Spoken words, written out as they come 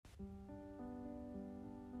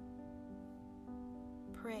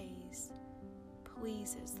praise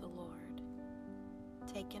pleases the Lord.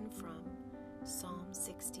 Taken from Psalm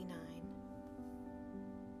 69.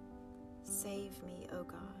 Save me, O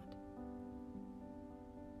God,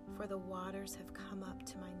 for the waters have come up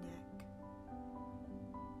to my neck.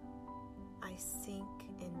 I sink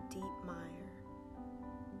in deep mire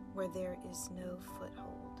where there is no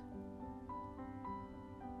foothold.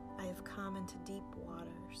 I have come into deep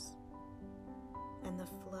waters, and the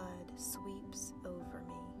flood sweeps over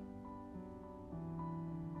me.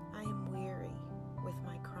 I am weary with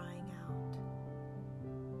my crying out.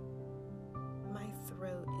 My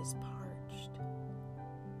throat is parched.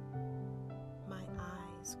 My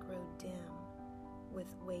eyes grow dim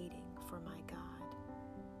with waiting for my God.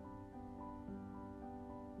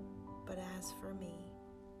 But as for me,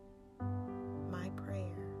 my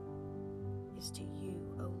prayer is to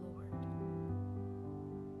you, O Lord.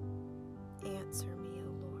 Answer me,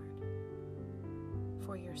 O Lord,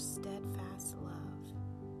 for your steadfast love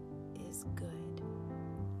is good.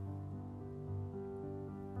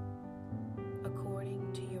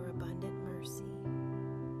 According to your abundant mercy,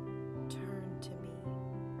 turn to me.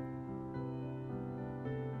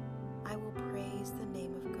 I will praise the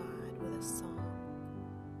name of God with a song.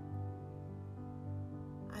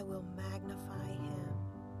 I will magnify him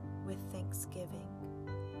with thanksgiving.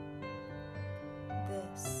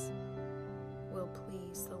 This will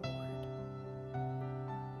please the Lord.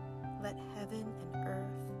 Let heaven and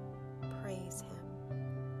earth praise him,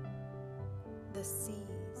 the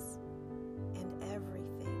seas and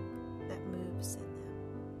everything that moves in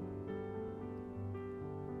them.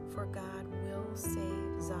 For God will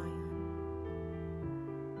save Zion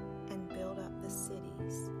and build up the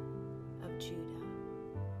cities of Judah.